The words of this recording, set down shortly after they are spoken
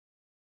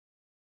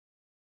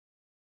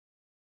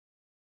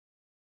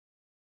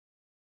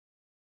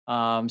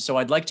So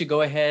I'd like to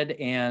go ahead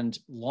and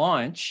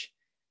launch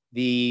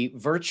the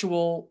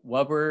virtual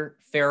Bill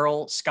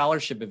Ferrell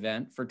Scholarship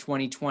event for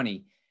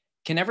 2020.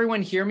 Can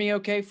everyone hear me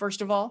okay,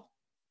 first of all?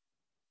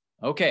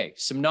 Okay,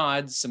 some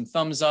nods, some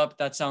thumbs up,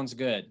 that sounds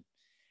good.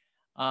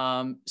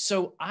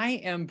 So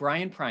I am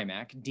Brian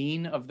Primack,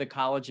 Dean of the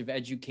College of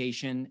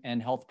Education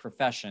and Health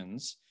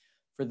Professions,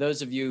 for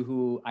those of you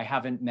who I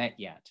haven't met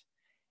yet.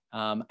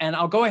 And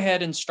I'll go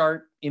ahead and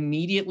start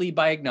immediately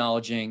by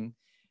acknowledging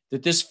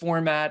that this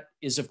format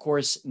is, of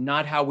course,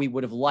 not how we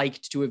would have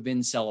liked to have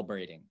been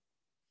celebrating.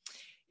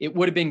 It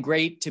would have been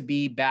great to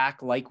be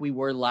back like we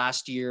were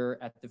last year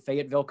at the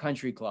Fayetteville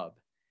Country Club.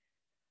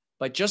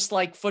 But just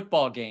like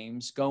football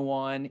games go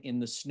on in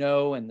the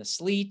snow and the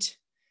sleet,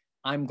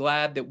 I'm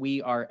glad that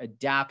we are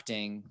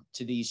adapting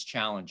to these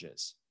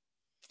challenges.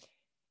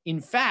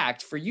 In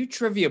fact, for you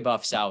trivia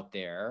buffs out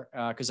there,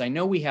 because I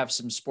know we have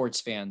some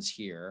sports fans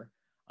here,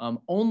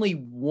 only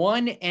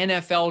one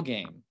NFL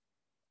game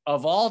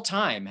of all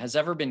time has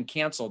ever been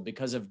canceled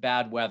because of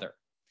bad weather.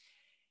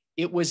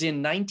 It was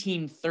in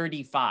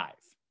 1935,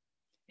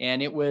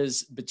 and it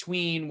was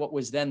between what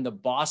was then the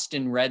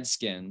Boston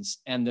Redskins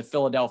and the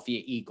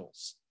Philadelphia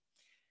Eagles.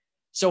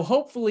 So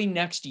hopefully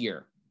next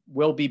year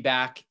we'll be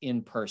back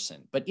in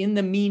person. But in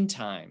the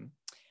meantime,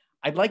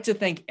 I'd like to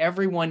thank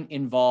everyone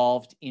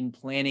involved in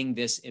planning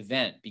this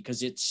event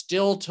because it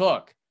still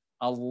took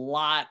a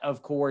lot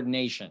of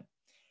coordination.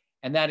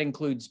 And that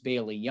includes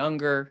Bailey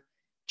Younger,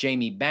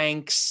 Jamie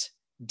Banks,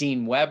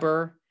 Dean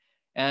Weber,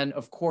 and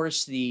of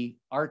course, the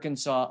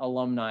Arkansas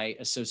Alumni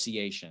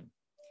Association.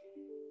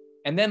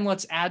 And then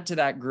let's add to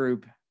that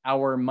group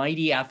our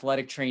mighty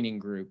athletic training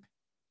group,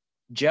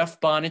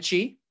 Jeff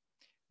Bonacci,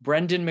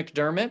 Brendan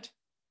McDermott,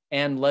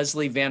 and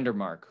Leslie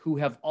Vandermark, who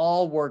have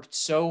all worked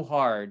so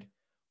hard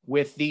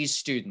with these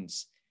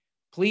students.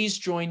 Please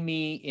join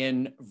me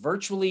in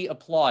virtually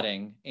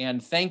applauding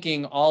and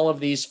thanking all of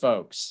these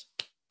folks.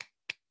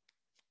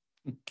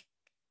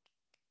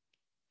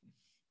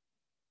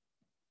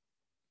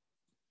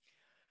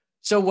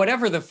 So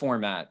whatever the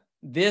format,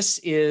 this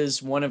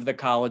is one of the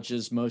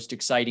college's most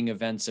exciting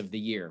events of the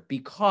year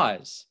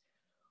because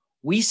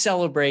we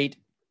celebrate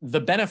the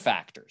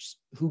benefactors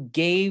who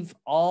gave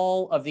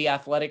all of the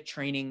athletic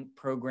training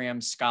program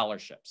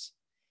scholarships.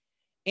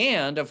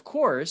 And of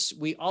course,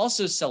 we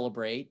also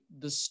celebrate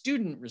the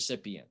student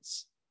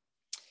recipients.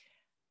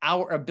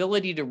 Our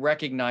ability to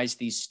recognize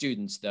these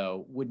students,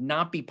 though, would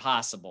not be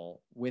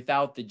possible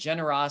without the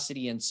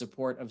generosity and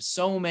support of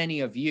so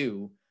many of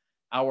you,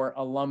 our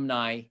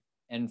alumni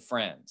and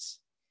friends.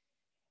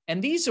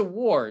 And these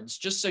awards,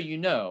 just so you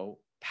know,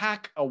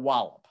 pack a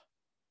wallop.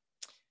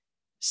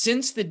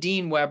 Since the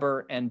Dean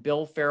Weber and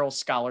Bill Ferrell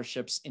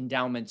Scholarships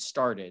endowment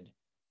started,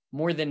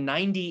 more than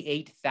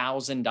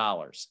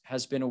 $98,000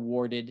 has been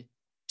awarded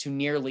to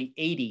nearly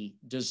 80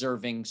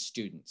 deserving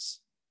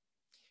students.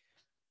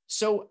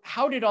 So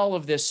how did all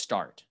of this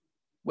start?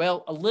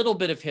 Well, a little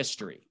bit of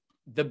history.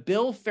 The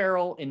Bill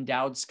Ferrell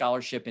Endowed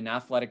Scholarship in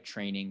Athletic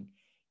Training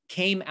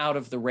came out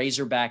of the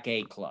Razorback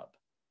A Club.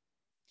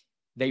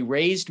 They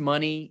raised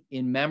money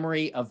in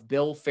memory of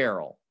Bill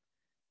Ferrell,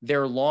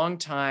 their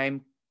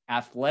longtime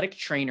athletic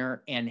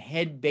trainer and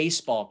head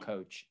baseball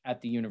coach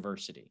at the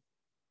university.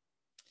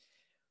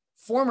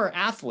 Former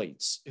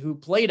athletes who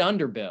played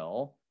under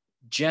Bill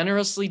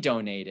generously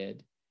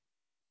donated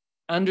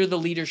under the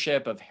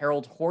leadership of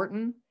Harold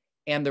Horton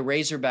and the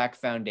Razorback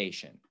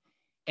Foundation.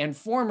 And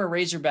former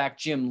Razorback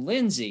Jim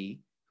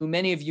Lindsay, who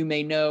many of you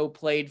may know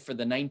played for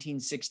the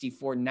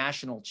 1964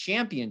 national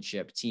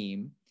championship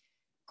team,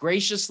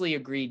 graciously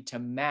agreed to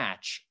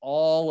match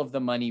all of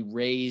the money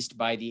raised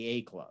by the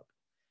A Club.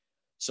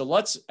 So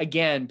let's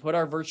again put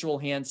our virtual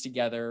hands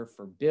together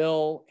for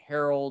Bill,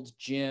 Harold,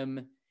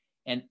 Jim,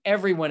 and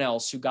everyone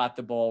else who got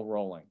the ball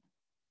rolling.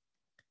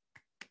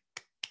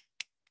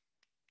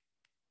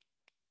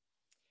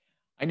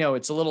 I know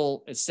it's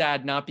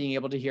sad not being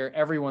able to hear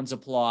everyone's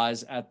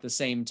applause at the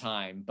same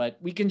time, but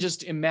we can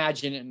just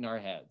imagine it in our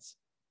heads.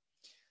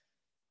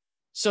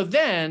 So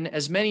then,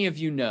 as many of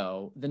you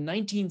know, the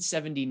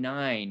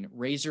 1979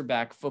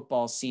 Razorback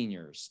football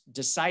seniors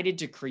decided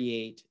to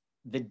create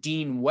the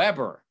Dean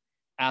Weber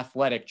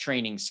Athletic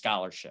Training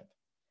Scholarship.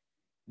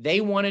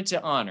 They wanted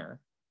to honor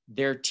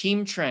their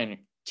team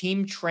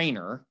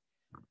trainer,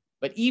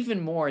 but even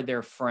more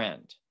their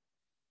friend,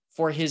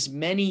 for his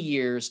many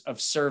years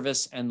of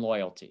service and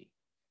loyalty.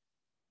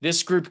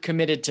 This group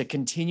committed to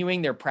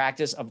continuing their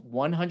practice of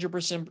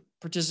 100%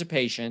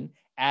 participation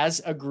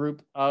as a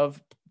group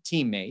of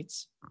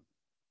teammates,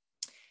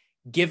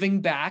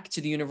 giving back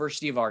to the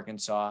University of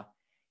Arkansas,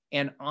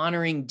 and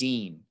honoring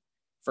Dean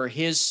for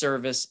his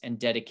service and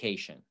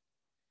dedication.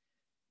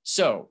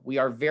 So we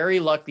are very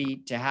lucky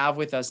to have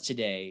with us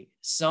today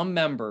some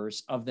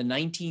members of the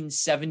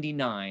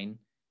 1979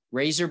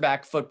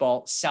 Razorback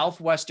football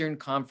Southwestern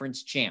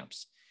Conference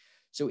champs.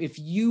 So if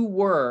you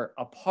were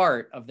a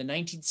part of the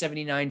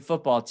 1979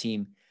 football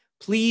team,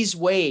 please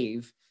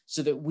wave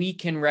so that we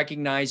can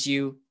recognize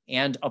you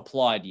and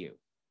applaud you.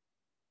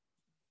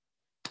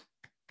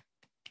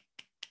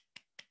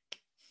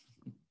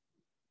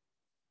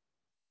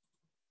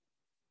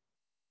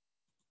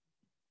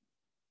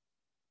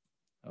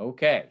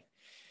 Okay.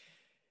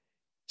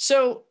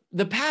 So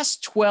the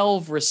past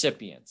 12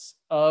 recipients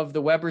of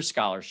the Weber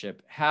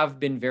Scholarship have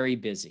been very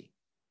busy.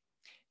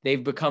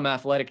 They've become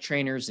athletic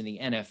trainers in the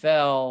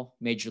NFL,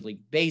 Major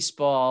League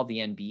Baseball, the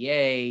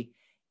NBA,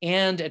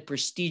 and at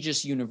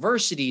prestigious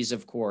universities,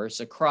 of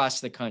course,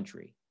 across the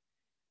country.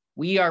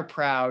 We are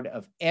proud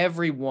of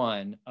every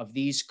one of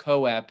these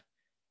COEHP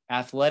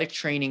athletic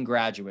training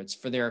graduates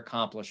for their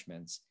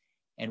accomplishments,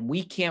 and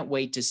we can't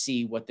wait to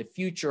see what the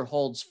future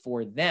holds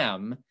for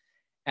them,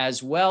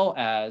 as well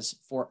as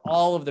for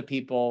all of the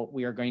people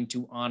we are going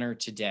to honor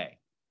today.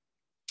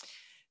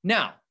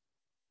 Now,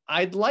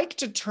 I'd like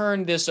to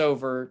turn this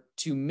over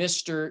to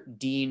Mr.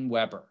 Dean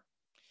Weber.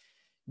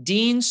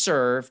 Dean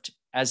served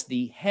as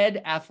the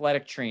head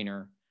athletic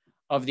trainer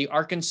of the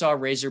Arkansas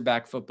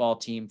Razorback football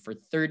team for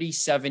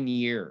 37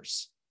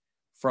 years,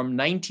 from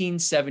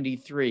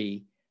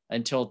 1973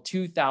 until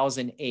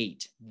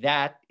 2008.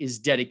 That is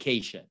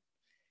dedication.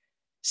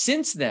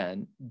 Since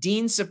then,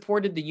 Dean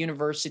supported the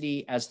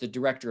university as the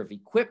director of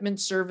equipment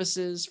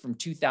services from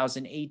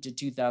 2008 to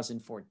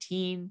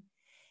 2014,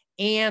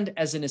 and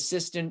as an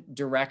assistant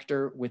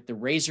director with the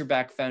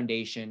Razorback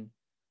Foundation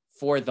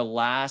for the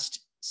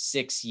last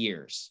 6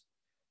 years.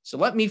 So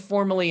let me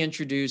formally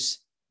introduce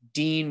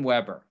Dean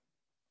Weber.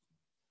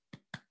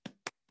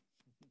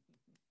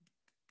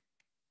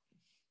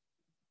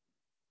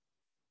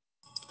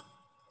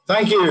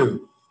 Thank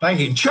you. Thank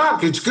you.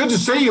 Chuck, it's good to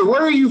see you.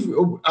 Where are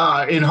you,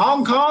 in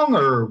Hong Kong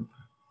or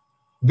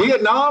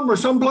Vietnam or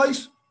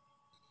someplace?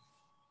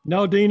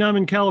 No, Dean, I'm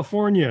in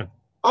California.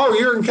 Oh,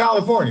 you're in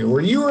California.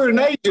 Well, you were in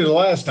Asia the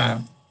last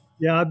time.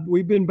 Yeah,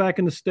 we've been back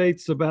in the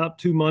States about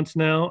 2 months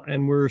now,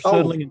 and we're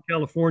settling in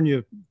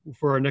California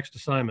for our next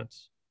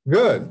assignments.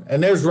 Good.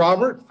 And there's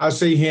Robert. I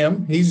see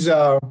him. He's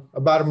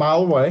about a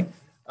mile away.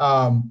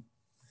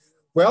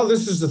 Well,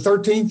 this is the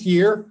 13th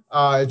year.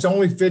 It's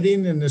only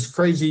fitting in this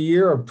crazy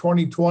year of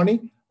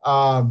 2020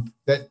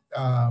 that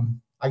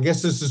I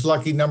guess this is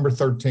lucky number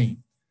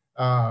 13.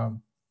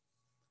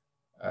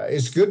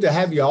 It's good to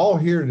have you all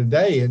here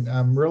today, and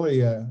I'm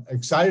really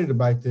excited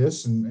about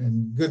this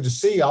and good to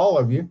see all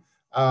of you.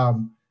 But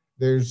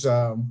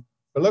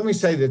let me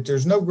say that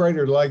there's no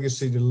greater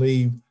legacy to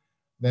leave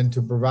than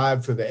to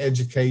provide for the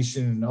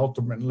education and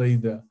ultimately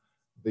the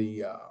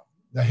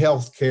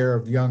health care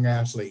of young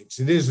athletes.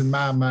 It is in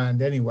my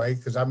mind anyway,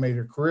 because I made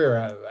a career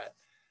out of that.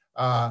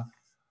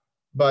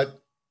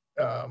 But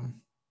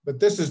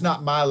this is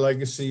not my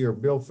legacy or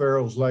Bill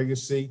Ferrell's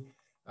legacy.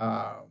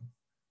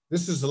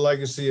 This is the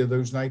legacy of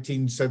those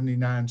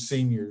 1979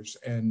 seniors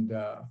and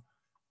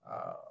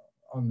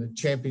on the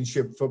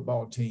championship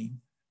football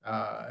team.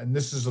 And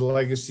this is the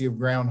legacy of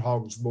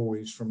Groundhog's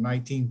Boys from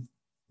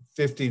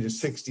 1950 to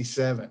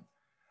 67.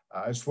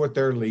 It's what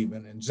they're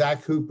leaving. And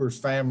Zach Hooper's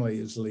family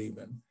is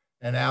leaving.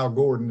 And Al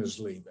Gordon is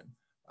leaving.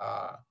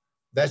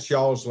 That's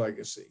y'all's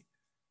legacy.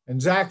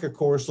 And Zach, of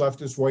course,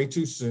 left us way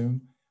too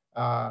soon.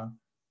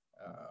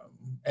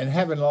 And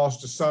having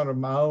lost a son of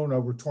my own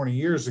over 20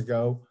 years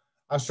ago,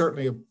 I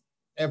certainly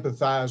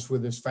empathize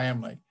with his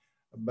family.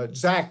 But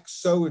Zach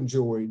so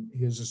enjoyed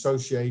his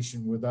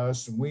association with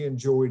us, and we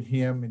enjoyed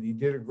him, and he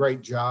did a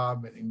great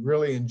job, and he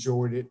really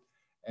enjoyed it,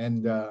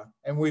 and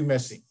we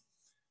miss him.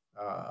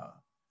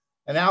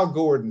 And Al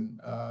Gordon,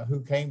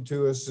 who came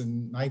to us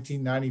in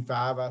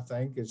 1995, I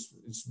think,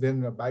 it's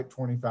been about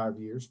 25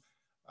 years,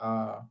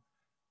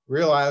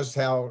 realized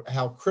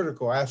how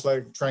critical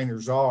athletic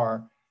trainers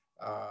are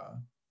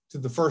to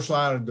the first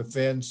line of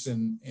defense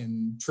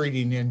in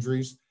treating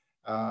injuries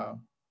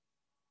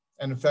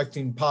and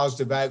affecting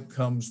positive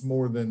outcomes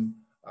more than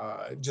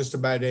just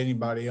about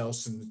anybody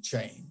else in the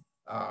chain.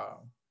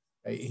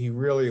 He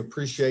really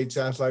appreciates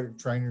athletic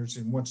trainers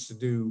and wants to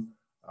do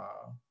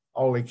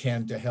all he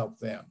can to help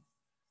them.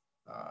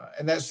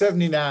 And that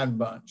 79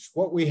 bunch,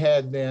 what we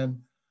had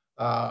then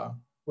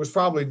was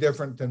probably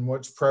different than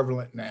what's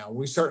prevalent now.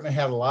 We certainly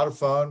had a lot of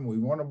fun. We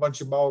won a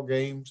bunch of ball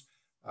games,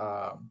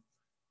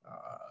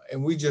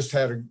 and we just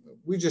had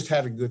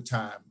a good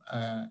time.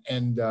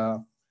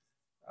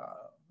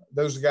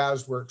 Those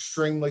guys were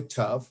extremely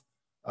tough.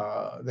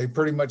 They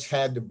pretty much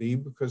had to be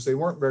because they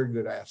weren't very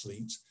good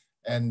athletes,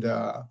 and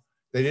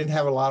they didn't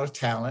have a lot of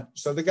talent,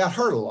 so they got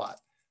hurt a lot.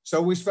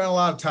 So we spent a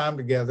lot of time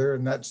together,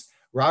 and that's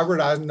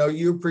Robert. I know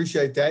you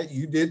appreciate that.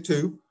 You did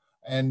too,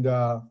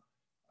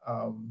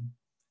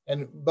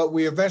 but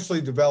we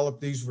eventually developed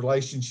these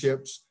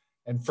relationships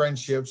and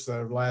friendships that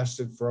have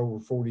lasted for over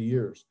 40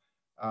 years.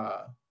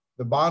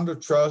 The bond of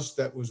trust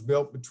that was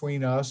built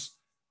between us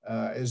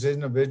as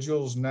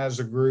individuals and as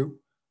a group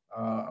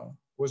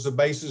was the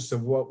basis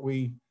of what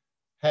we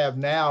have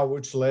now,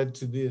 which led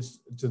to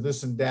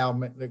this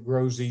endowment that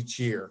grows each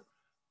year.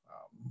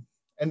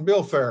 And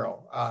Bill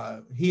Ferrell,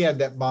 he had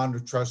that bond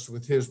of trust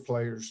with his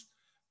players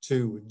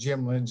too, with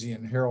Jim Lindsay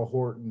and Harold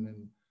Horton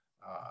and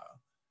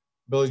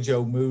Billy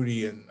Joe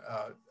Moody and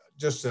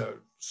just a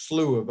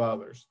slew of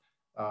others.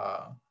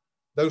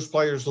 Those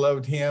players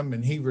loved him,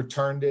 and he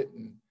returned it,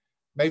 and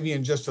maybe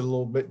in just a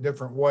little bit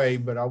different way.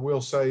 But I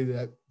will say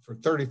that for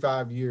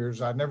 35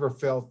 years, I never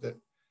felt that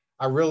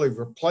I really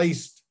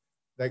replaced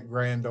that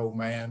grand old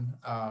man.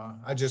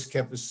 I just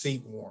kept his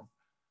seat warm.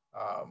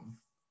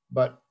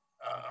 But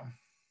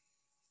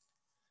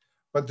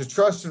the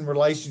trust and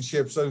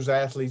relationships those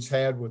athletes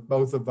had with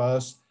both of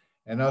us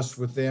and us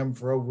with them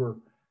for over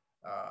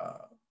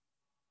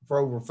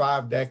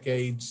 5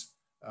 decades,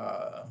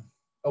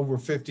 over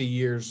 50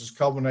 years, has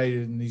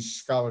culminated in these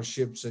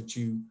scholarships that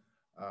you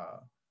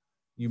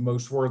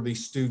most worthy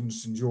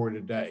students enjoy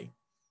today.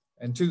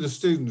 And to the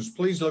students,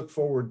 please look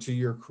forward to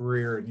your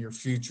career and your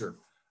future.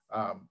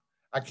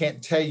 I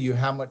can't tell you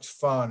how much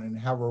fun and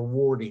how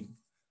rewarding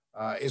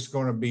it's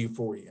going to be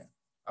for you.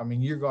 I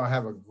mean, you're going to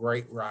have a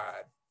great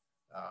ride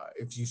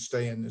if you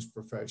stay in this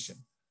profession.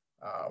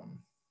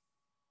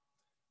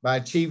 By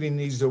achieving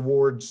these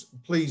awards,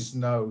 please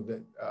know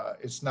that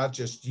it's not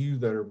just you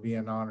that are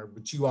being honored,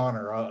 but you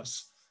honor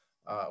us.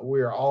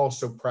 We are all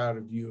so proud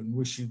of you and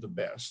wish you the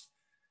best.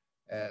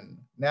 And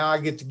now I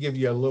get to give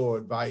you a little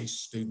advice,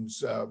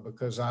 students,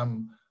 because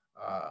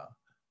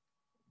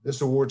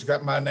this award's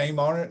got my name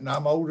on it and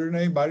I'm older than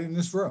anybody in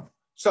this room.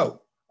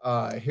 So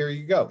here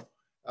you go.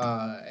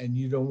 And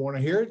you don't want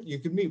to hear it, you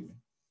can mute me.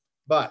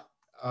 But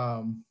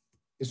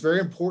it's very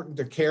important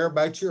to care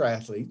about your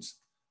athletes,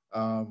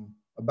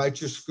 about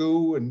your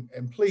school,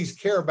 and please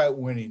care about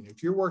winning.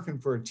 If you're working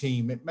for a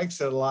team, it makes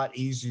it a lot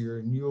easier,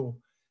 and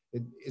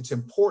it's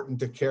important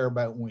to care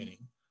about winning.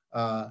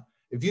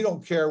 If you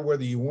don't care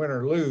whether you win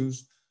or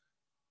lose,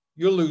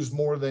 you'll lose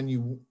more than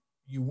you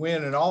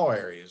win in all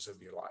areas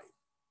of your life.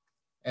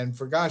 And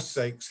for God's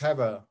sakes, have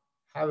a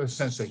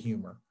sense of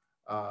humor.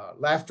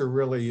 Laughter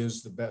really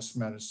is the best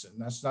medicine.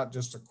 That's not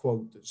just a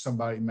quote that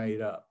somebody made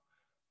up.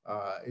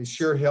 It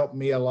sure helped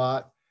me a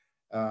lot,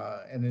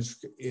 and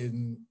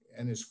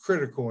is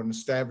critical in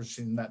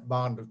establishing that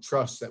bond of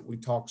trust that we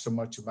talk so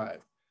much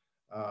about.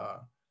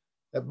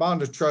 That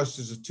bond of trust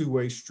is a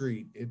two-way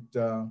street.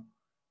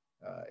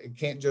 It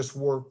can't just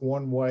work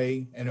one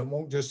way, and it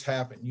won't just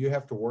happen. You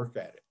have to work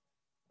at it.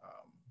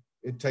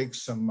 It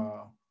takes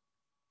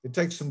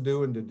some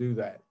doing to do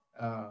that.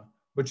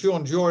 But you'll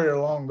enjoy it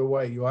along the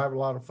way. You'll have a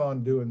lot of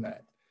fun doing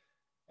that.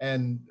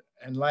 And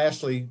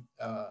lastly,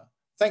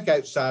 think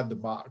outside the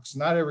box.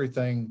 Not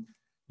everything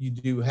you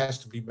do has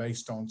to be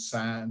based on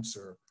science,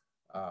 or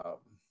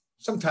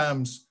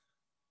sometimes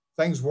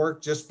things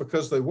work just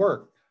because they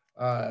work.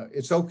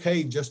 It's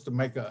okay just to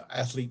make an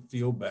athlete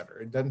feel better.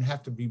 It doesn't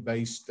have to be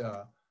based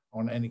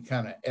on any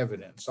kind of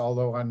evidence,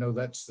 although I know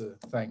that's the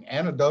thing.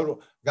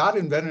 Anecdotal, God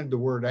invented the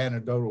word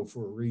anecdotal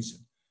for a reason,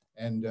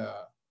 and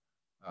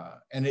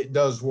it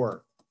does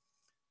work.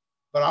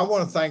 But I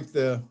want to thank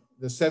the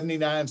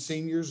 79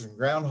 seniors and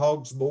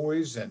Groundhogs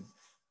boys and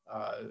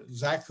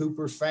Zach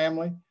Hooper's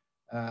family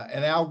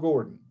and Al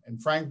Gordon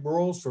and Frank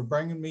Burles for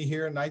bringing me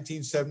here in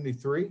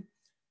 1973.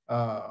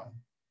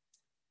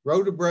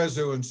 Rhoda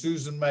Brezzo and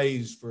Susan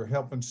Mays for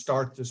helping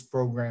start this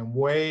program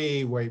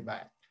way, way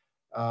back.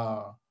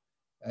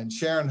 And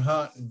Sharon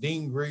Hunt and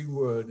Dean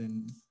Greenwood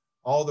and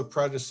all the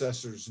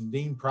predecessors, and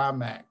Dean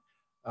Primack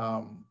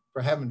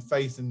for having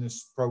faith in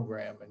this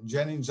program, and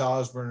Jennings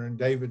Osborne and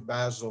David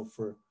Basil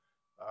for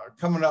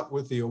coming up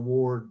with the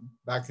award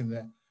back in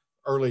the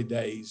early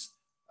days.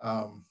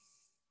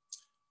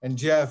 And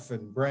Jeff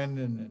and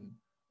Brendan and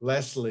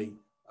Leslie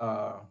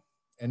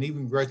and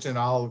even Gretchen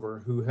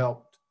Oliver, who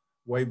helped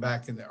way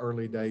back in the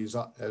early days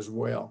as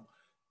well.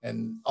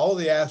 And all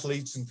the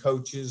athletes and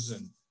coaches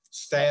and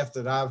staff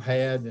that I've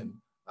had. And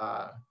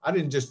I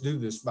didn't just do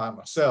this by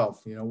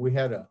myself. You know, we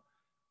had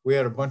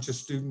a bunch of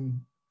student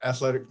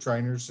athletic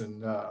trainers,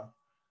 and of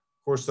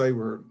course they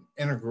were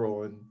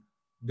integral in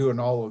doing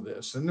all of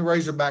this, and the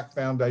Razorback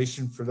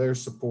Foundation for their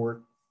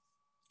support.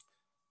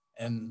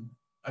 And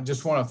I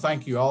just want to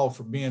thank you all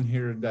for being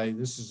here today.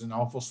 This is an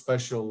awful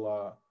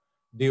special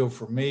deal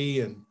for me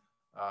and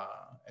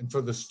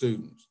for the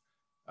students.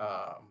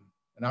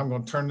 And I'm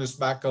going to turn this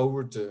back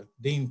over to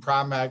Dean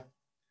Primack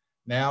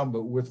now,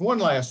 but with one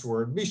last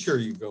word, be sure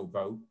you go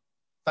vote.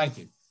 Thank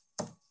you.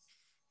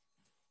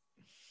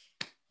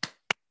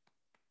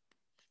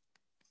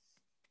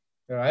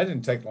 That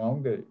didn't take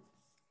long, did it?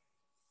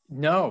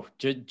 No,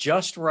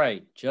 just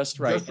right. Just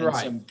right. Just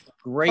right. Some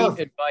great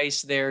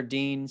advice there,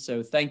 Dean.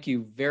 So thank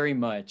you very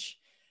much.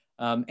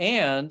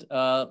 And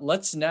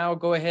let's now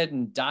go ahead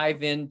and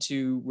dive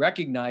into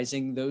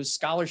recognizing those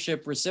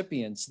scholarship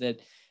recipients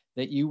that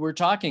you were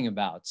talking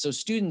about. So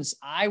students,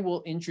 I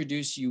will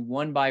introduce you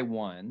one by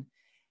one,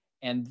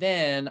 and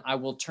then I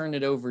will turn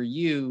it over to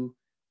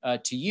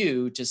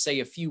you to say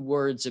a few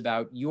words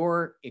about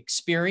your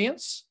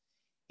experience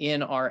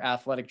in our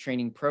athletic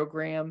training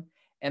program,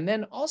 and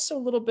then also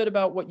a little bit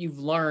about what you've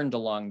learned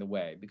along the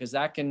way, because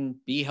that can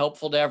be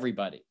helpful to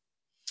everybody.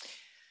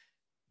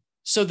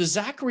 So the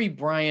Zachary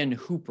Brian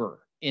Hooper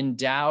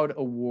Endowed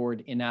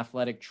Award in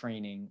Athletic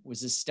Training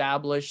was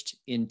established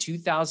in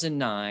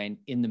 2009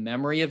 in the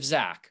memory of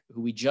Zach,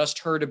 who we just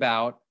heard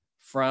about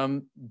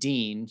from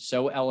Dean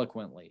so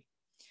eloquently.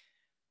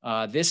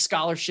 This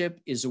scholarship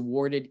is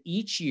awarded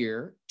each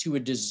year to a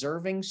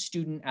deserving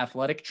student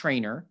athletic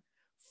trainer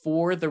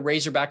for the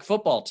Razorback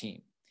football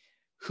team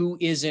who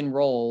is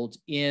enrolled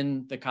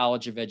in the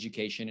College of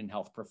Education and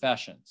Health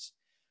Professions.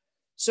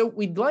 So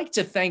we'd like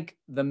to thank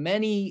the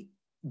many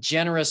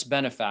generous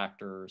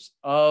benefactors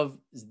of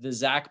the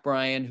Zach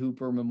Bryan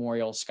Hooper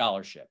Memorial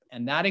Scholarship.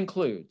 And that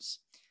includes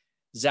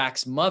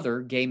Zach's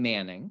mother, Gay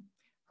Manning,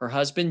 her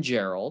husband,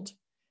 Gerald,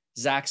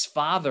 Zach's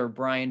father,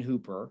 Brian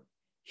Hooper,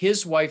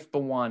 his wife,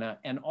 Bawana,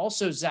 and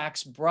also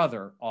Zach's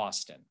brother,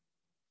 Austin.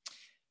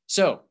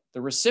 So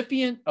the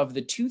recipient of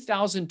the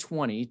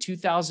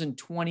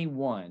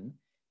 2020-2021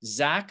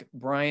 Zach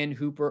Bryan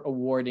Hooper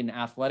Award in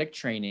Athletic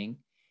Training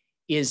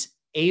is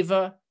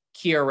Ava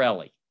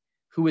Chiarelli,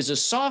 who is a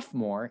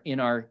sophomore in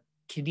our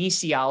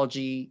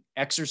kinesiology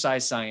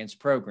exercise science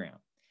program.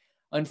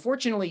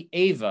 Unfortunately,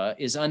 Ava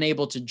is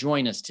unable to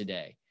join us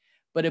today,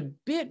 but a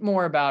bit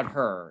more about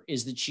her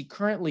is that she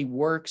currently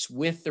works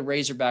with the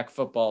Razorback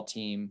football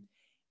team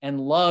and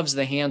loves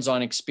the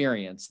hands-on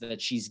experience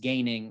that she's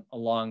gaining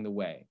along the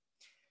way.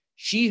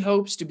 She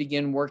hopes to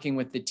begin working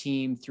with the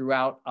team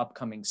throughout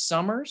upcoming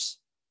summers.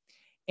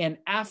 And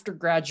after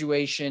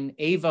graduation,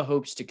 Ava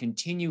hopes to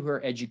continue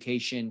her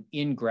education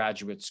in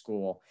graduate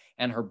school.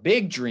 And her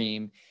big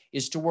dream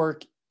is to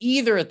work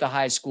either at the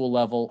high school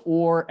level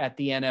or at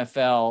the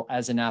NFL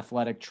as an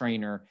athletic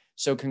trainer.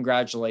 So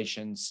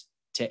congratulations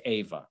to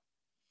Ava.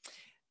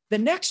 The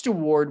next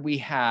award we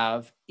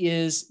have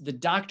is the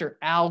Dr.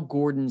 Al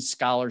Gordon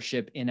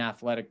Scholarship in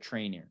Athletic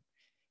Training.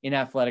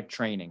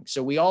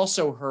 So we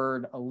also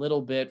heard a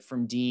little bit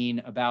from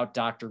Dean about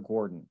Dr.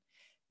 Gordon.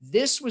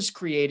 This was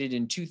created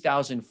in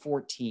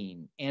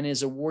 2014 and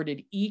is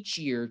awarded each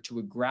year to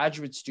a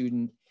graduate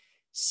student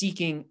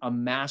seeking a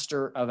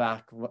Master of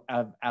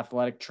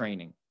Athletic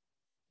Training.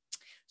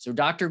 So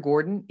Dr.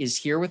 Gordon is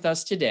here with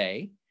us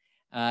today,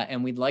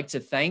 and we'd like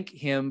to thank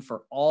him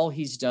for all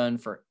he's done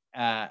for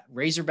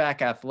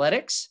Razorback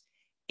Athletics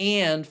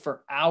and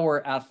for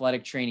our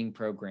athletic training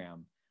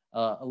program.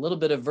 A little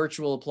bit of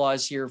virtual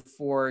applause here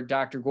for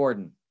Dr.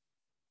 Gordon.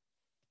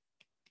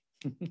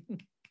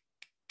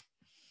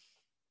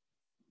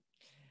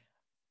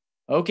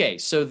 Okay,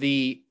 so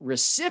the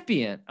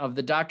recipient of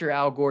the Dr.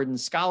 Al Gordon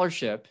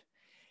Scholarship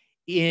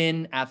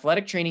in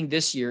athletic training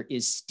this year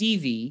is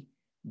Stevie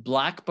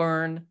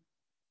Blackburn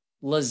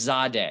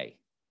Lazade.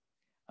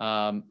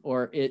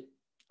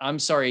 I'm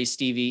sorry,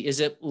 Stevie, is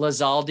it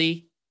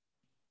Lazalde?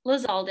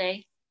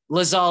 Lazalde.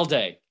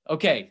 Lazalde.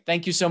 Okay,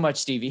 thank you so much,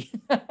 Stevie,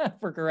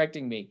 for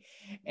correcting me.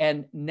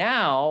 And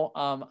now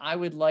I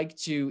would like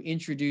to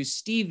introduce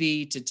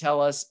Stevie to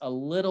tell us a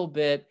little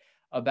bit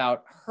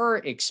about her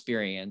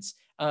experience.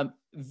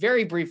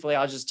 Very briefly,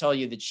 I'll just tell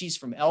you that she's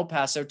from El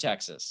Paso,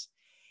 Texas,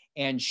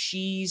 and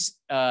she's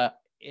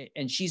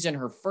in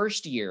her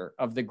first year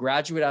of the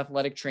graduate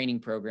athletic training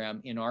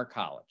program in our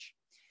college.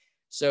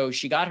 So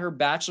she got her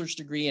bachelor's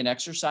degree in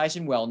exercise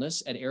and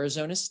wellness at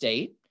Arizona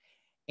State,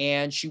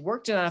 and she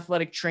worked in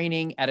athletic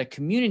training at a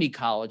community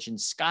college in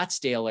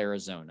Scottsdale,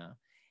 Arizona.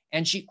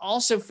 And she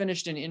also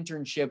finished an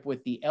internship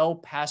with the El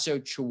Paso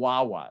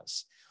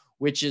Chihuahuas,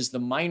 which is the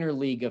minor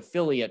league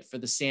affiliate for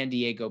the San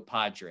Diego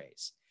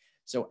Padres.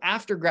 So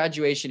after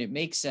graduation, it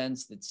makes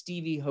sense that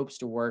Stevie hopes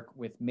to work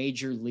with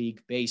Major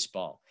League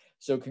Baseball.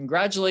 So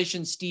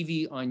congratulations,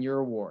 Stevie, on your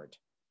award.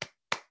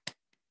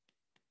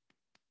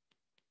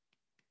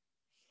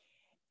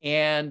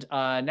 And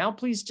now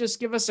please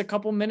just give us a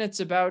couple minutes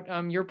about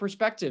your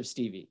perspective,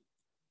 Stevie.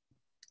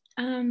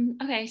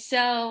 Okay,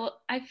 so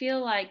I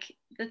feel like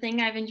the thing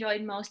I've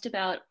enjoyed most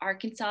about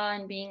Arkansas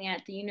and being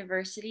at the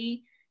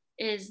university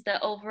is the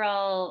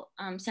overall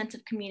sense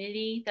of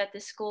community that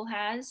the school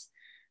has.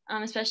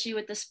 Especially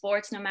with the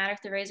sports, no matter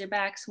if the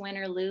Razorbacks win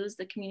or lose,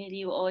 the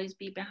community will always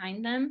be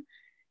behind them.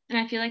 And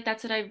I feel like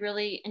that's what I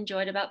really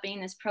enjoyed about being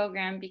in this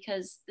program,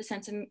 because the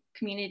sense of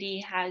community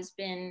has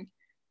been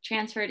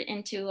transferred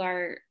into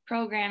our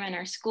program and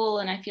our school.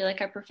 And I feel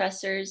like our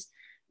professors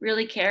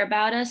really care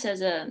about us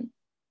as a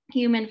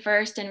human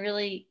first and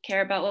really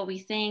care about what we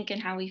think and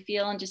how we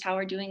feel and just how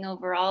we're doing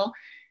overall. And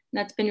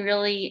that's been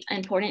really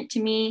important to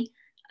me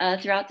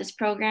throughout this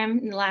program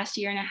in the last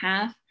year and a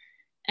half.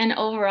 And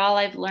overall,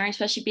 I've learned,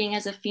 especially being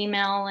as a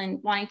female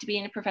and wanting to be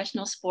in a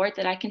professional sport,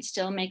 that I can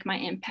still make my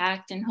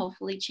impact and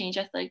hopefully change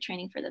athletic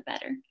training for the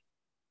better.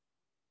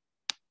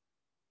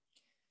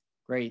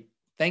 Great.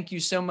 Thank you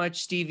so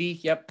much, Stevie.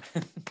 Yep.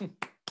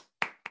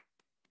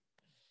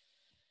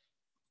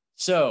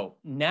 So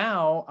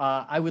now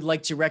I would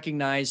like to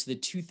recognize the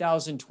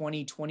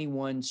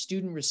 2020-21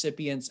 student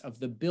recipients of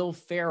the Bill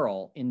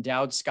Ferrell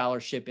Endowed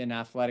Scholarship in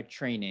Athletic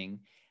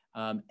Training,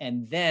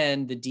 and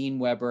then the Dean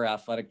Weber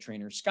Athletic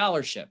Trainer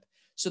Scholarship.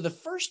 So the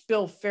first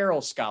Bill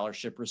Ferrell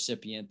Scholarship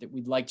recipient that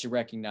we'd like to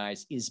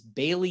recognize is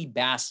Bailey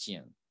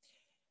Bastian.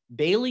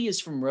 Bailey is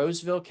from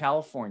Roseville,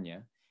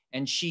 California,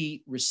 and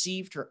she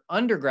received her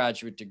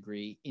undergraduate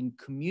degree in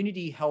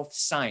community health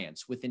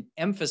science with an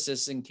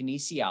emphasis in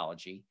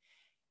kinesiology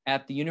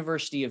at the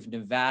University of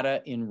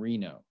Nevada in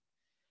Reno.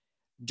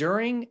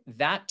 During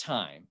that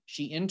time,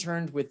 she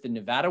interned with the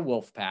Nevada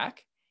Wolfpack,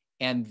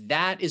 and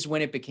that is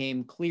when it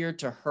became clear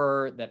to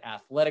her that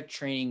athletic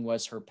training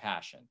was her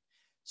passion.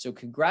 So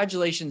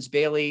congratulations,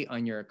 Bailey,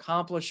 on your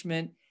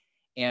accomplishment.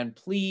 And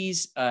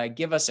please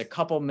give us a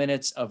couple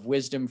minutes of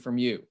wisdom from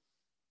you.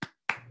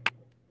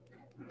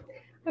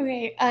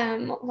 Okay,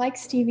 like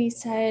Stevie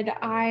said,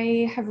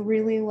 I have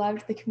really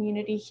loved the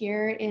community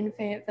here in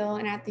Fayetteville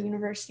and at the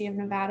University of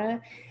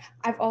Nevada.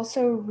 I've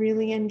also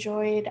really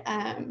enjoyed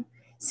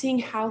seeing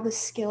how the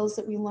skills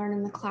that we learn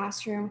in the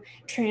classroom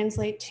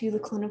translate to the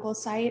clinical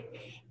site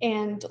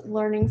and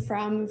learning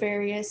from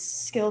various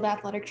skilled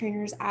athletic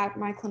trainers at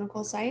my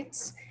clinical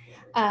sites.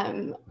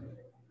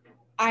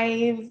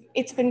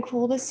 It's been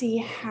cool to see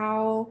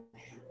how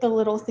the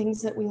little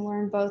things that we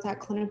learn both at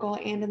clinical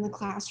and in the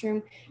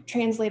classroom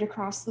translate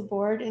across the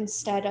board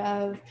instead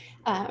of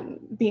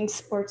being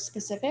sports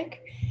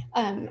specific.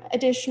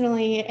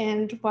 Additionally,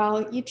 and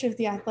while each of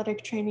the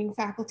athletic training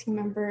faculty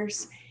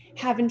members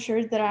have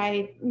ensured that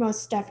I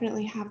most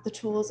definitely have the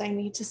tools I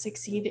need to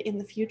succeed in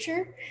the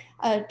future,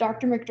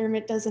 Dr.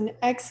 McDermott does an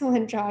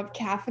excellent job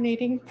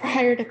caffeinating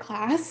prior to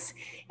class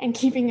and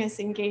keeping us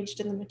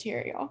engaged in the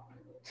material.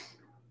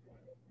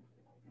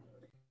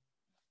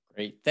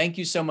 Great. Thank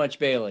you so much,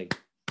 Bailey.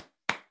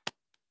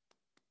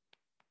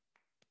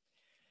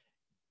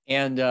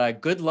 And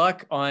good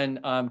luck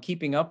on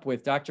keeping up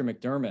with Dr.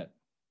 McDermott.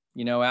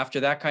 You know,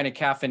 after that kind of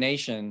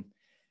caffeination,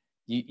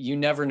 you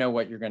never know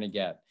what you're going to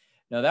get.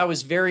 No, that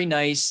was very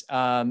nice.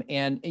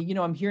 And, you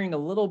know, I'm hearing a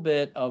little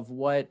bit of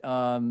what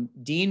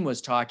Dean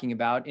was talking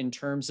about in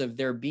terms of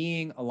there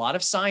being a lot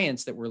of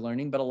science that we're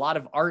learning, but a lot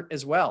of art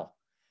as well.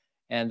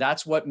 And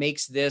that's what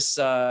makes this,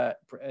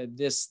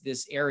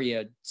 this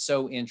area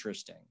so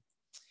interesting.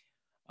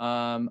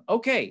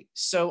 Okay,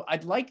 so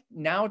I'd like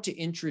now to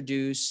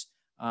introduce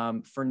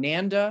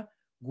Fernanda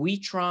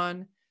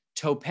Guitron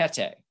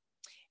Topete,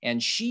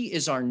 and she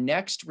is our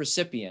next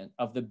recipient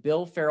of the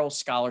Bill Ferrell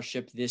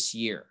Scholarship this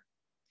year.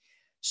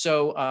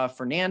 So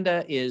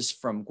Fernanda is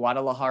from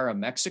Guadalajara,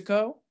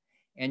 Mexico,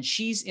 and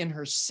she's in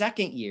her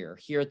second year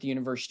here at the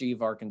University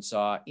of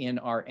Arkansas in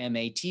our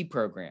MAT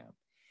program.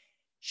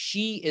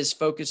 She is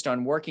focused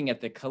on working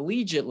at the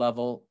collegiate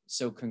level.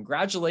 So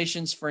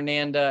congratulations,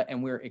 Fernanda,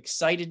 and we're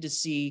excited to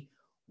see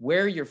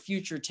where your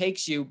future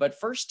takes you. But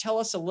first, tell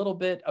us a little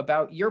bit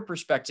about your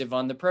perspective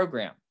on the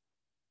program.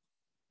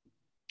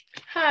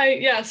 Hi,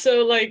 yeah,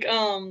 so like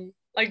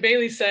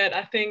Bailey said,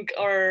 I think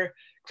our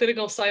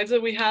clinical sites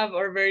that we have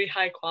are very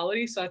high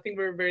quality. So I think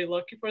we're very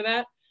lucky for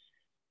that.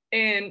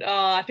 And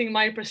I think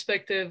my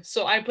perspective,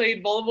 so I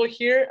played volleyball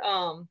here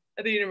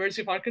at the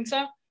University of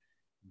Arkansas.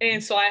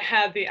 And so I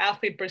had the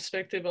athlete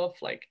perspective of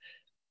like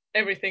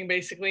everything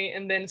basically.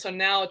 And then so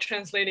now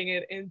translating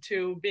it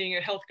into being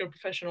a healthcare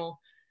professional,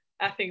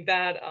 I think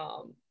that,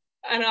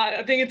 and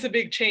I think it's a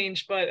big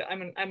change, but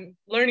I'm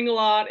learning a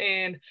lot.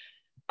 And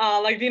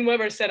like Dean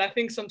Weber said, I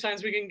think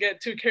sometimes we can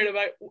get too carried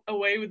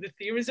away with the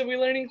theories that we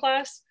learn in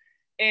class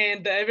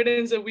and the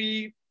evidence that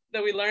we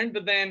learned,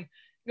 but then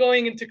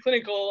going into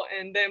clinical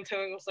and them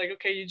telling us like,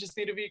 okay, you just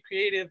need to be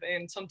creative.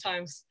 And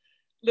sometimes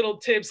little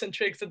tips and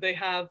tricks that they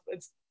have,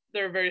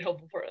 they're very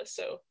helpful for us.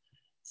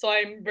 So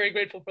I'm very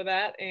grateful for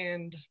that.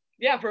 And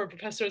yeah, for our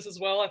professors as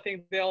well. I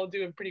think they all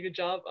do a pretty good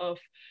job of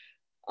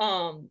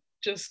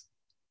just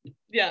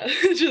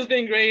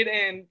being great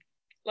and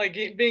like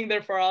being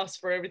there for us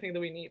for everything that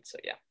we need. So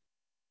yeah.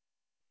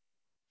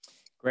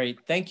 Great.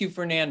 Thank you,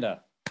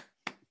 Fernanda.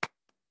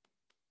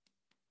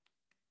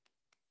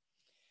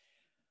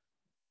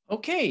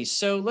 Okay,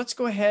 so let's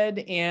go ahead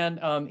and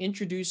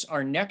introduce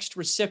our next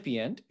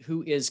recipient,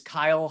 who is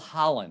Kyle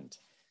Holland.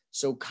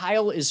 So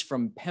Kyle is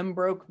from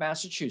Pembroke,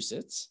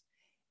 Massachusetts,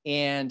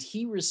 and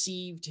he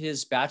received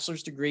his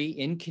bachelor's degree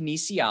in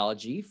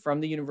kinesiology from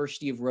the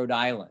University of Rhode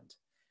Island.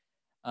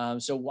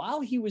 So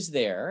while he was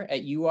there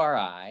at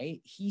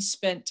URI, he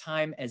spent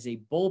time as a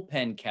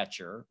bullpen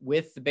catcher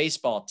with the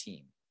baseball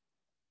team.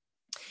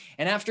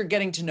 And after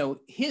getting to know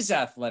his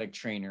athletic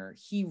trainer,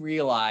 he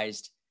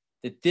realized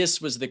that this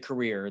was the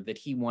career that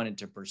he wanted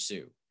to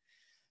pursue.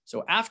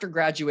 So after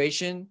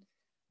graduation,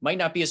 might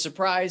not be a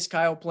surprise,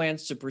 Kyle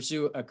plans to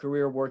pursue a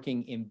career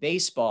working in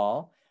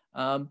baseball,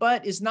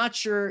 but is not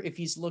sure if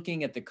he's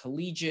looking at the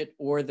collegiate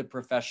or the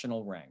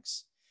professional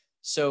ranks.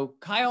 So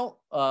Kyle,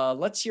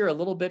 let's hear a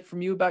little bit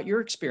from you about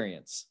your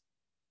experience.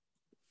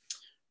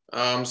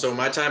 So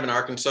my time in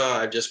Arkansas,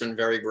 I've just been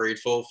very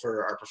grateful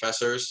for our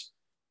professors.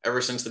 Ever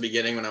since the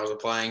beginning when I was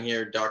applying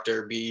here,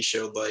 Dr. B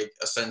showed like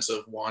a sense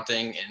of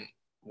wanting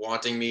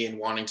me and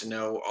wanting to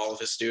know all of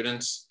his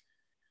students.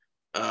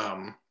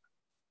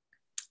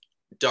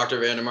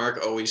 Dr.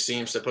 Vandermark always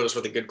seems to put us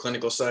with a good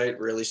clinical site,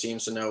 really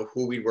seems to know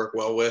who we'd work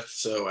well with.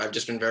 So I've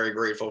just been very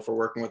grateful for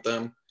working with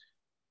them.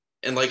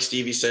 And like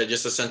Stevie said,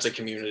 just a sense of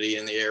community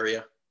in the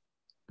area.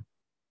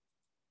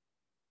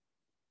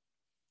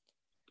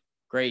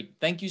 Great.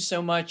 Thank you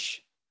so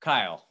much,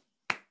 Kyle.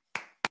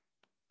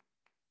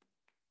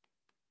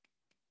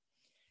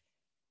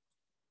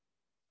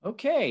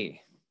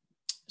 Okay.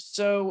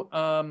 So,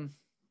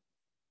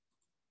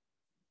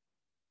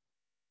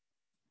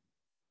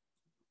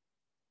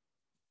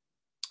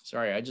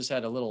 sorry, I just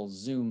had a little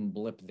Zoom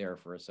blip there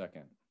for a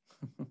second.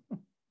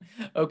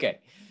 Okay,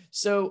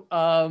 so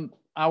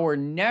our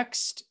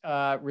next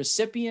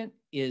recipient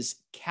is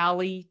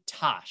Callie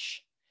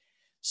Tosh.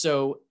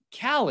 So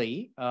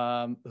Callie,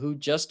 who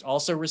just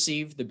also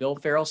received the Bill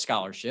Ferrell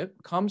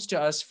Scholarship, comes to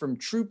us from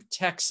Troop,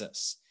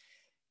 Texas.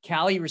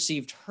 Callie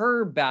received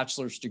her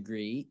bachelor's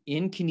degree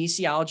in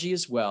kinesiology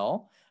as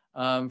well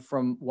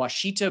from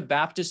Washita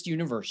Baptist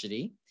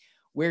University,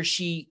 where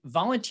she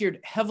volunteered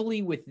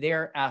heavily with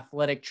their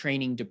athletic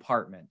training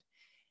department.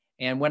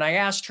 And when I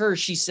asked her,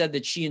 she said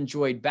that she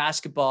enjoyed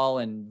basketball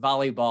and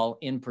volleyball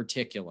in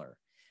particular.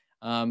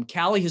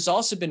 Callie has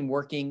also been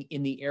working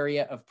in the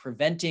area of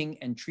preventing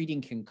and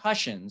treating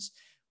concussions,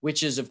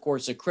 which is, of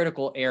course, a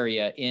critical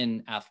area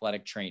in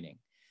athletic training.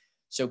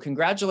 So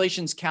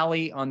congratulations,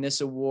 Callie, on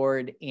this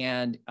award.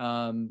 And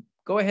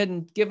go ahead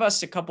and give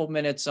us a couple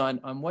minutes on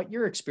what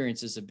your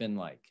experiences have been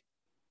like.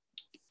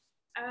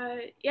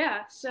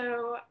 Yeah,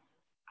 so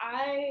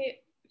I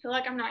feel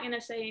like I'm not going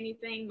to say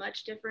anything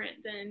much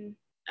different than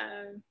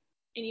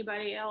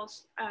anybody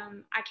else.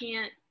 I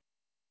can't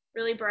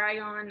really brag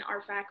on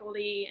our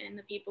faculty and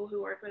the people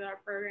who work with our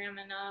program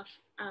enough.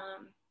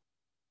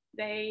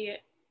 They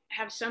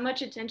have so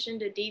much attention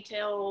to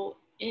detail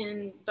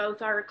in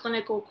both our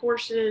clinical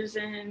courses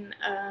and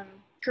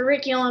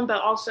curriculum,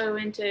 but also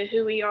into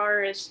who we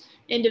are as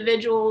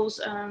individuals,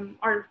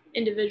 our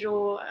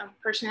individual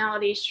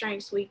personalities,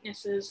 strengths,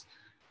 weaknesses,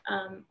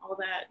 all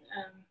that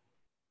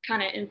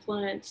kind of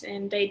influence.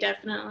 And they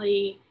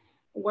definitely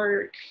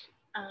work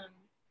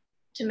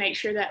to make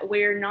sure that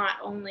we're not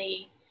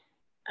only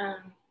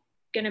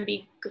going to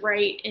be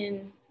great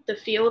in the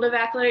field of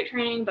athletic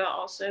training, but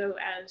also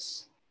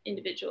as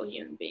individual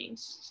human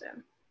beings. So.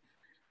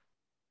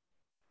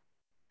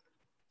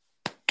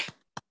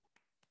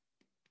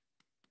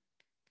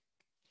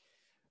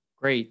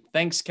 Great.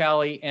 Thanks,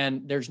 Callie.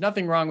 And there's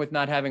nothing wrong with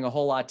not having a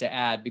whole lot to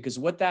add, because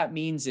what that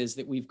means is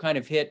that we've kind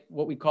of hit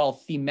what we call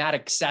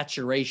thematic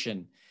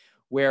saturation,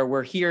 where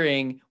we're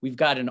hearing we've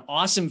got an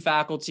awesome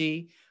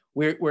faculty.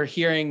 We're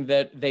hearing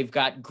that they've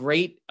got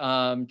great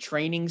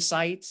training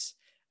sites,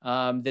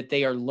 that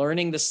they are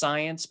learning the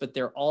science, but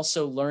they're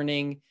also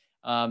learning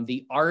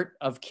the art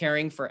of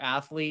caring for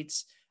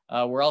athletes.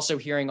 We're also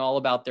hearing all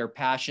about their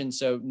passion.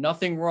 So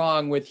nothing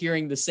wrong with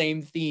hearing the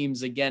same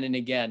themes again and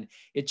again.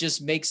 It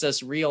just makes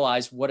us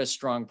realize what a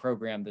strong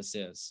program this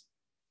is.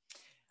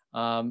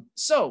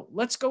 So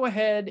let's go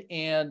ahead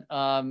and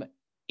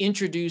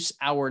introduce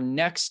our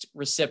next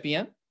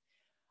recipient.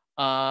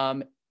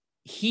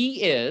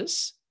 He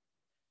is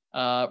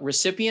a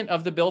recipient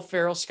of the Bill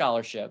Ferrell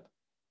Scholarship,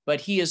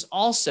 but he is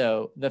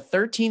also the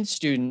 13th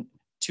student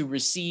to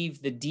receive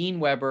the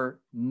Dean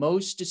Weber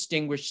Most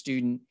Distinguished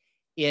Student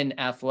in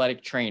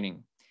Athletic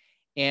Training.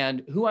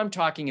 And who I'm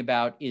talking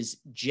about is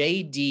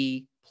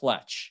J.D.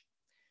 Pletch.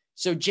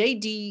 So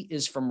J.D.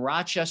 is from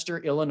Rochester,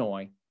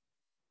 Illinois,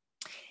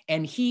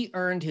 and he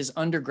earned his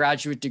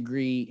undergraduate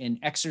degree in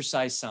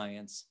exercise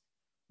science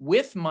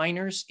with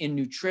minors in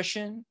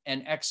nutrition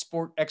and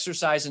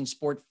exercise and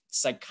sport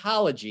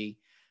psychology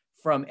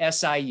from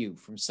SIU,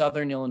 from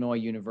Southern Illinois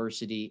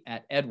University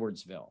at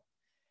Edwardsville.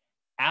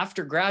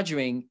 After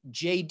graduating,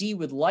 JD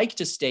would like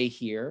to stay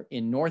here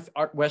in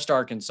Northwest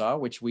Arkansas,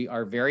 which we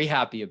are very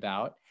happy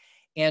about,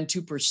 and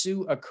to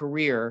pursue a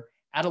career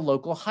at a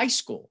local high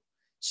school.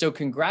 So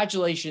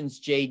congratulations,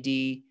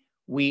 JD.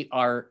 We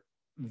are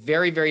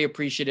very, very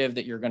appreciative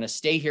that you're going to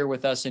stay here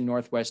with us in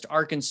Northwest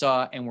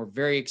Arkansas, and we're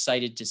very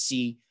excited to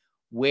see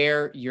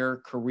where your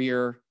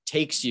career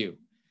takes you.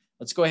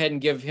 Let's go ahead and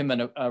give him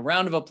a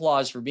round of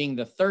applause for being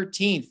the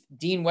 13th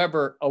Dean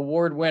Weber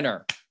Award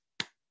winner.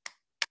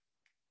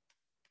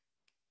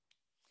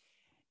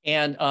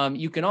 And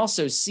you can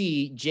also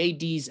see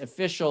JD's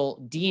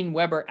official Dean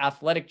Weber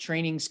Athletic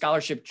Training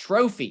Scholarship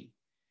Trophy.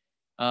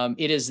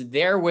 It is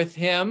there with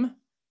him.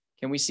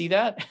 Can we see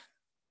that?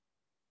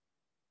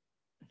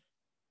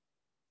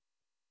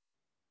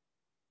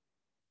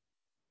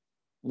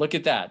 Look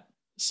at that.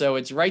 So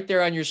it's right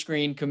there on your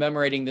screen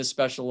commemorating this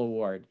special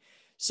award.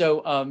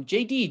 So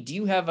JD, do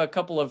you have a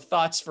couple of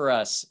thoughts for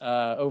us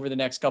over the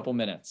next couple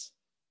minutes?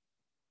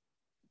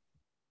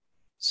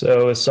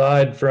 So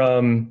aside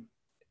from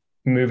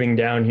moving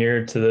down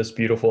here to this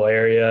beautiful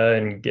area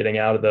and getting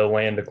out of the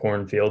land of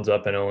cornfields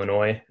up in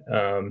Illinois,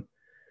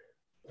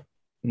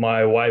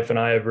 my wife and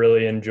I have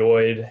really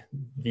enjoyed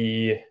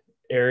the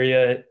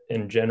area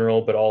in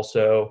general, but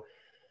also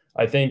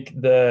I think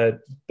the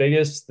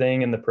biggest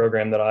thing in the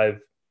program that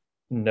I've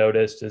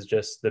noticed is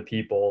just the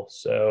people.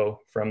 So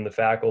from the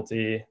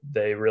faculty,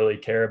 they really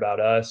care about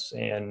us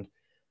and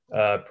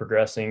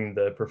progressing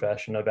the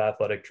profession of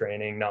athletic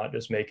training, not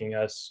just making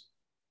us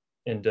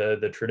into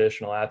the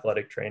traditional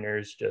athletic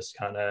trainers, just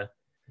kind of,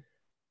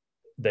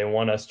 they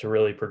want us to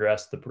really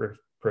progress the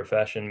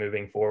profession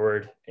moving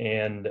forward.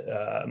 And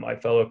my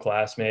fellow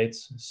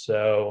classmates.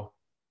 So,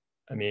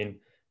 I mean,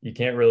 you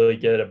can't really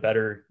get a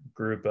better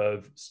group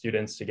of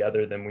students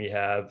together than we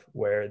have,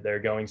 where they're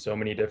going so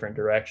many different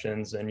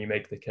directions, and you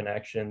make the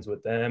connections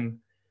with them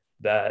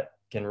that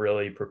can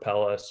really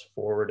propel us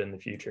forward in the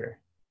future.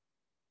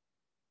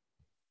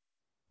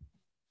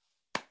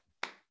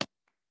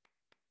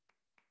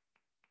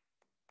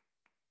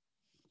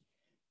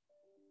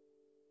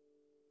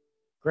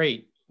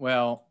 Great.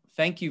 Well,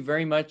 thank you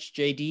very much,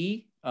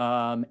 JD.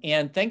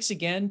 And thanks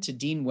again to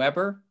Dean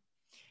Weber.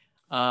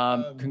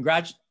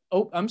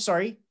 Oh, I'm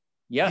sorry.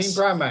 Yes.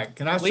 Dean Primack,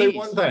 can I say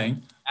one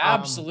thing?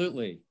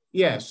 Absolutely.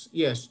 Yes,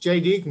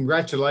 JD,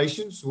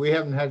 congratulations. We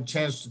haven't had a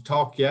chance to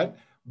talk yet,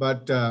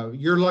 but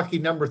you're lucky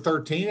number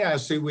 13. I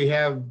see we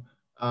have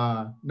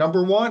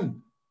number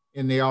 1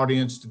 in the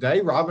audience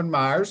today, Robin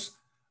Myers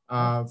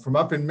from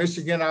up in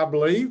Michigan, I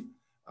believe.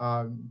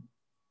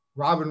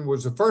 Robin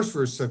was the first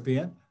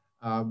recipient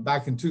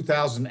back in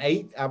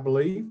 2008, I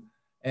believe.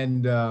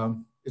 And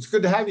it's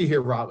good to have you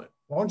here, Robin.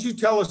 Why don't you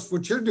tell us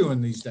what you're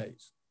doing these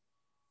days?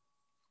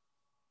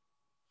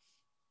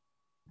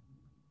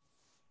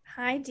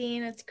 Hi,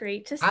 Dean. It's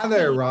great to see you. Hi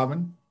there,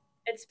 Robin.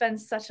 It's been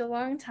such a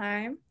long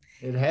time.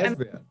 It has I'm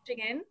been. in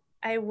Michigan.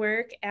 I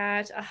work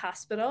at a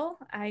hospital.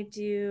 I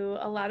do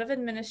a lot of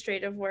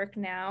administrative work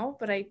now,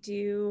 but I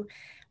do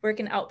work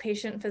in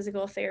outpatient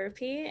physical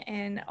therapy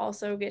and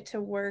also get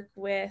to work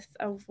with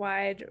a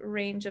wide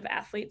range of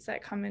athletes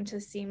that come in to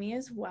see me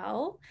as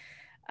well.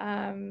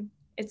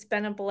 It's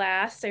been a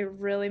blast. I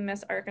really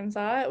miss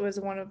Arkansas. It was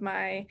one of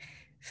my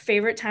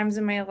favorite times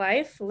in my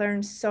life.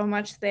 Learned so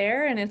much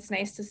there, and it's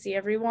nice to see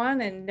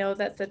everyone and know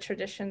that the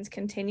tradition's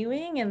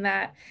continuing and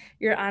that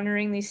you're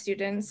honoring these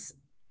students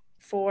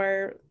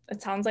for,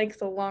 it sounds like,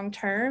 the long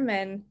term,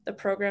 and the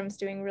program's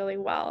doing really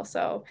well.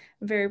 So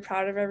I'm very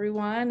proud of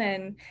everyone,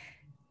 and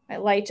my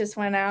light just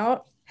went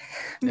out,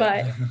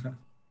 but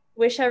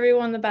wish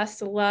everyone the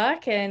best of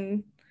luck,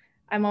 and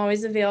I'm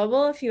always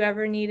available if you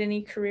ever need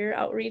any career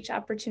outreach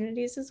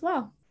opportunities as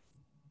well.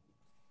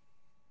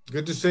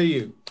 Good to see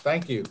you.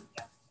 Thank you.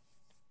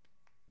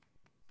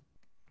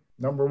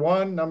 Number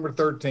 1, number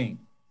 13.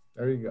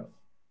 There you go.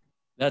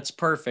 That's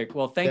perfect.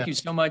 Well, thank you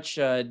so much,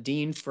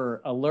 Dean,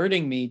 for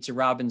alerting me to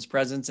Robin's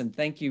presence. And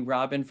thank you,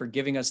 Robin, for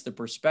giving us the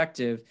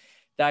perspective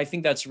that I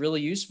think that's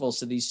really useful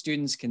so these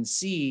students can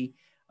see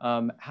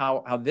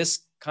how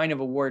this kind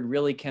of award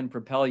really can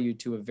propel you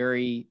to a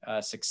very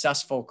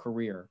successful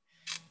career.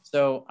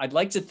 So I'd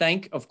like to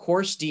thank, of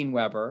course, Dean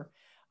Weber.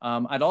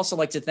 I'd also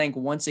like to thank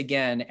once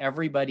again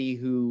everybody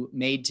who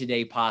made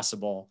today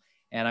possible.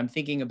 And I'm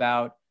thinking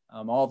about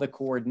all the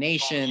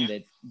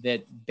coordination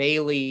that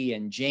Bailey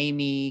and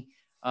Jamie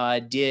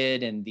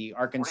did, and the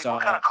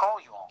Arkansas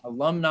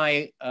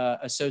Alumni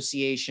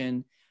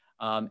Association,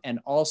 and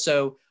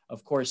also,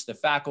 of course, the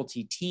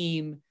faculty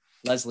team,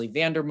 Leslie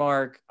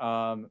Vandermark,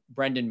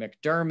 Brendan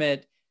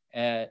McDermott,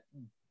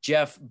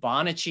 Jeff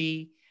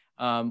Bonacci.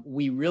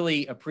 We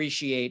really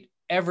appreciate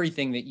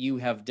everything that you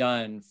have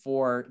done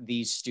for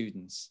these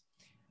students.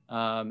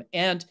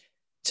 And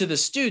to the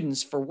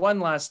students, for one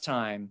last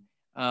time,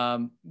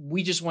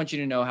 we just want you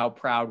to know how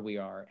proud we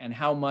are and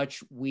how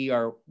much we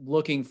are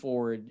looking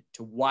forward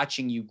to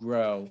watching you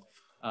grow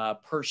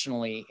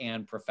personally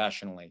and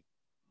professionally.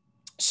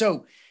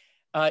 So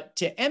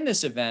to end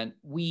this event,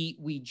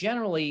 we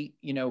generally,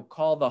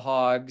 call the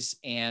hogs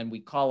and we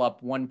call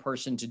up one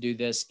person to do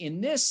this.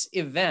 In this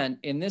event,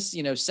 in this,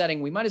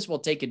 setting, we might as well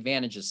take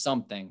advantage of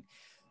something.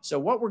 So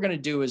what we're going to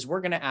do is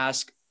we're going to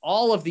ask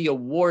all of the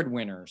award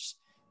winners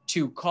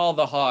to call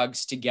the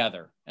hogs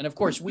together. And of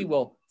course, we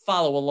will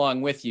follow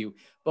along with you,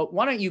 but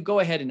why don't you go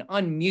ahead and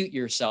unmute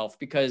yourself,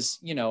 because,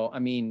 we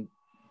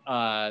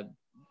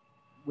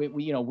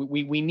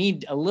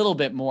need a little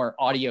bit more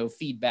audio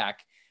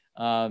feedback,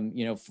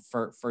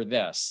 for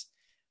this.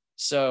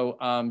 So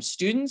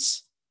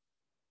students,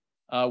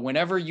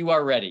 whenever you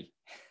are ready.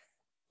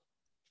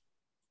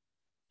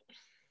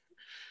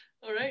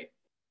 All right.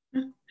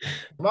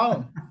 Come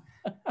on.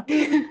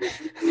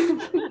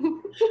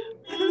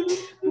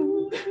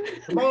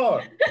 Come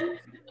on.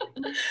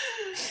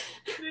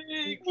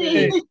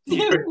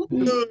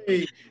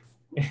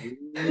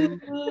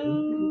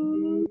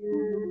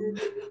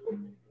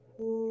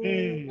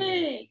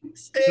 Hey.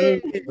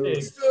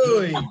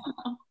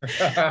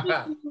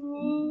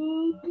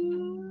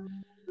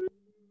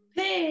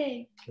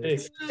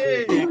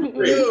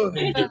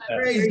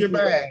 Raise your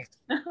back.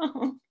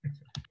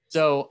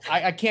 So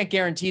I can't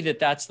guarantee that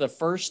that's the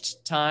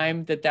first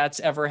time that that's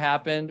ever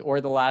happened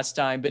or the last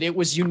time, but it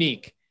was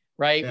unique,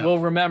 right? Yeah. We'll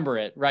remember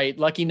it, right?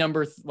 Lucky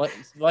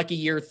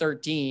year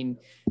 13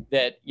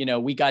 that,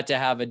 we got to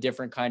have a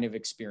different kind of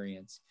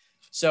experience.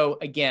 So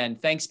again,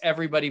 thanks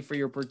everybody for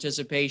your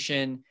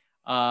participation.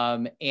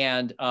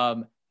 And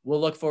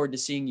we'll look forward to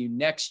seeing you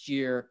next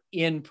year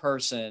in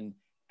person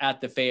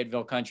at the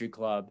Fayetteville Country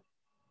Club.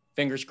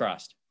 Fingers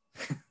crossed.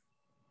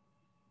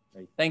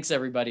 Great. Thanks,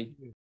 everybody.